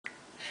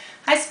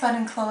Hi Spud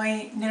and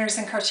Chloe, knitters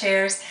and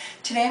crocheters.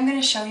 Today I'm going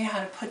to show you how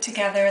to put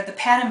together the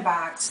pattern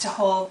box to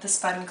hold the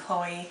Spud and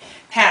Chloe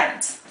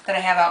patterns that I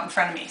have out in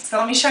front of me. So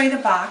let me show you the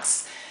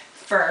box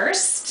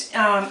first.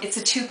 It's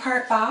a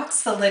two-part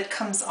box. The lid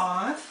comes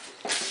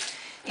off,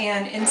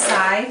 and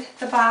inside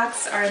the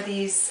box are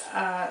these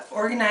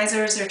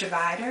organizers or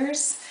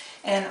dividers,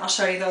 and I'll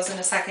show you those in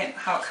a second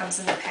how it comes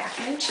in the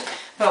package.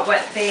 But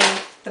what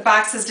the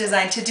box is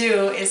designed to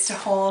do is to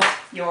hold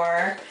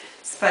your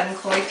Spud and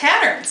Chloe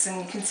patterns,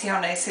 and you can see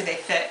how nicely they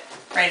fit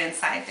right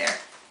inside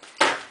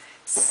there.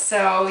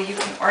 So you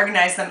can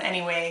organize them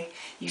any way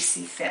you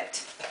see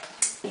fit.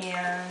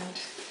 And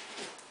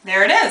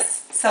there it is.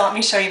 So let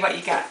me show you what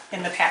you got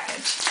in the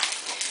package.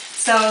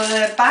 So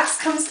the box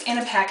comes in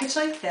a package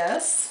like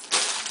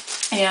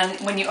this, and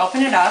when you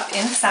open it up,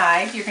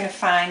 inside you're going to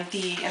find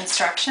the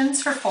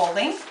instructions for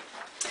folding,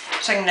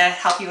 which I'm going to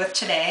help you with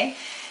today.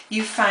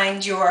 You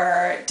find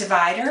your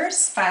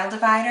dividers, file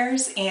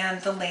dividers,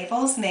 and the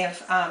labels, and they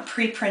have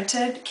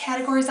pre-printed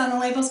categories on the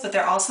labels, but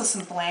there are also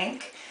some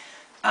blank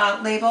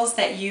labels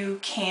that you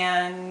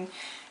can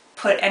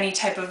put any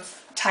type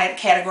of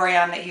category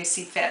on that you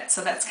see fit,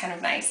 so that's kind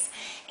of nice.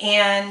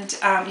 And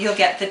you'll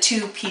get the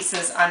two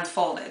pieces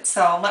unfolded.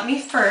 So let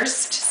me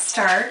first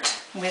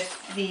start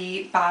with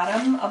the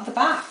bottom of the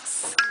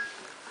box.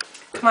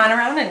 Come on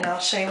around and I'll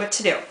show you what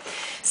to do.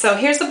 So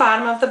here's the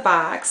bottom of the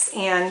box,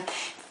 and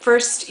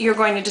first you're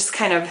going to just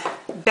kind of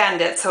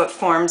bend it so it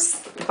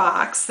forms the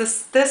box.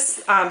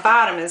 This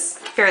bottom is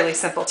fairly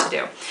simple to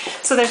do.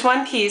 So there's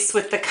one piece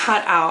with the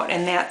cutout,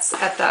 and that's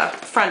at the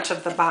front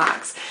of the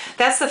box.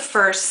 That's the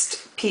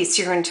first piece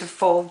you're going to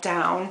fold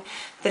down.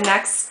 The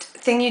next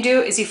thing you do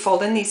is you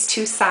fold in these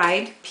two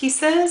side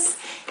pieces,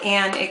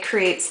 and it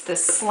creates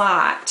this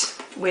slot,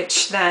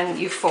 which then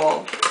you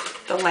fold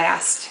the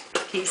last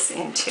piece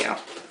into.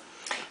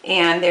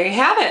 And there you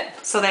have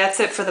it. So that's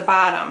it for the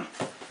bottom.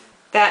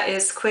 That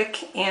is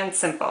quick and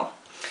simple.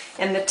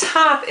 And the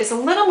top is a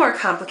little more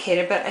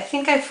complicated, but I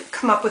think I've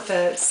come up with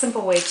a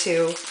simple way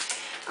to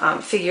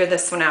figure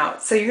this one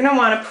out. So you're going to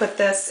want to put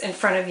this in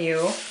front of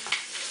you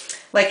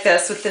like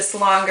this, with this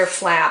longer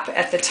flap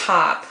at the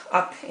top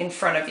up in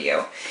front of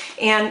you.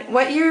 And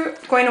what you're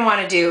going to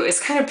want to do is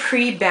kind of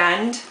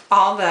pre-bend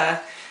all the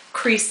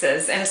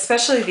creases, and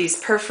especially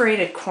these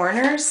perforated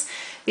corners,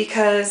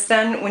 because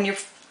then when you're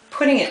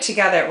putting it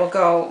together it will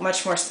go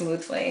much more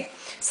smoothly.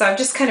 So I've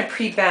just kind of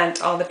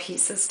pre-bent all the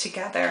pieces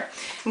together.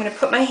 I'm going to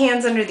put my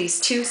hands under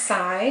these two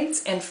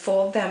sides and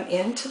fold them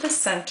into the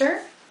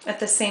center at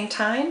the same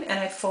time, and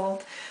I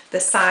fold the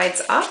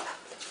sides up.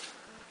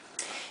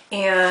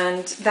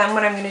 And then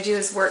what I'm going to do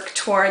is work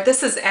toward,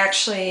 this is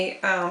actually,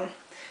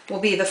 will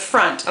be the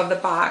front of the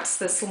box,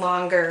 this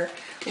longer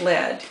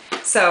lid.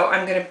 So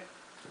I'm going to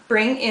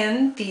bring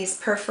in these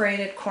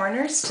perforated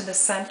corners to the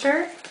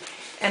center,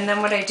 and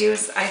then what I do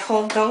is I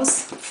hold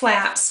those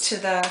flaps to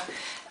the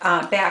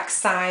back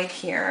side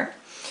here.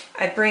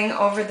 I bring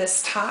over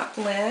this top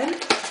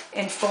lid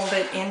and fold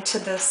it into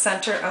the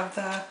center of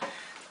the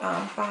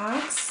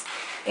box,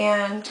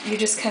 and you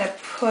just kind of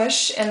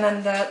push, and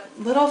then the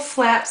little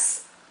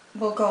flaps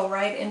will go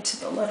right into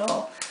the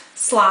little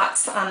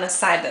slots on the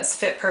side that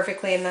fit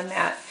perfectly, and then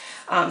that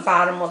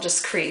bottom will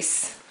just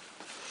crease.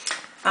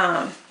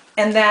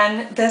 And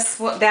then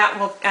that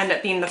will end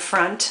up being the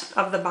front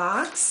of the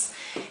box.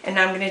 And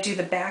now I'm going to do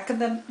the back of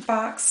the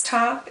box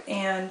top,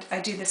 and I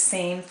do the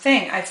same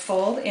thing. I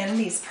fold in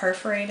these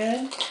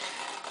perforated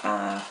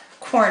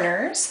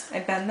corners. I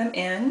bend them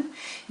in.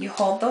 You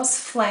hold those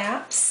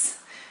flaps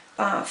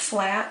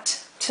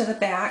flat to the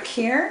back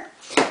here,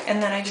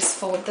 and then I just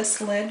fold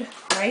this lid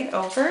right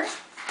over.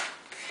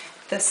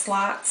 The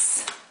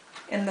slots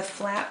and the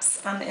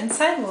flaps on the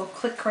inside will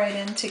click right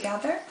in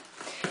together,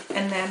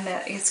 and then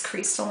that is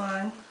creased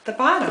along the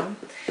bottom.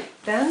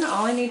 Then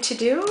all I need to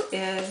do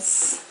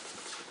is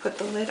put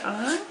the lid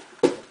on,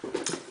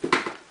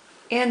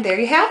 and there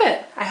you have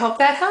it. I hope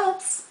that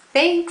helps.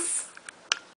 Thanks.